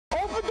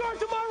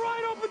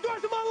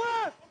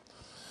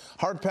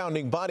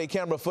Heart-pounding body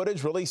camera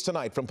footage released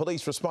tonight from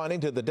police responding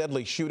to the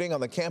deadly shooting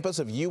on the campus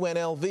of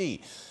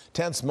UNLV.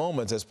 Tense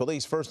moments as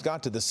police first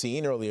got to the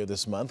scene earlier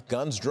this month,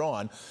 guns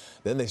drawn.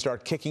 Then they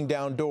start kicking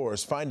down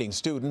doors, finding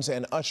students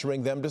and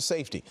ushering them to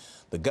safety.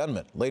 The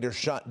gunman later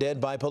shot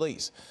dead by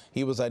police.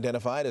 He was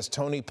identified as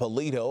Tony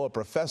Polito, a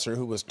professor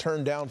who was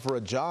turned down for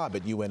a job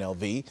at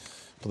UNLV.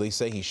 Police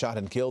say he shot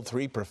and killed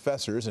 3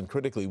 professors and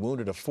critically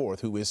wounded a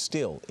 4th who is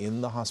still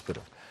in the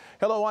hospital.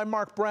 Hello, I'm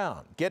Mark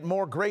Brown. Get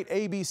more great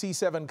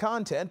ABC7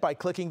 content by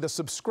clicking the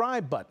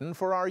subscribe button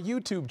for our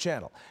YouTube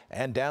channel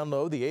and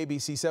download the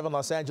ABC7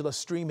 Los Angeles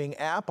streaming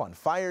app on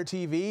Fire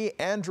TV,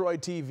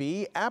 Android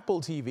TV,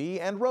 Apple TV,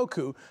 and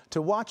Roku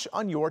to watch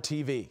on your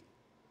TV.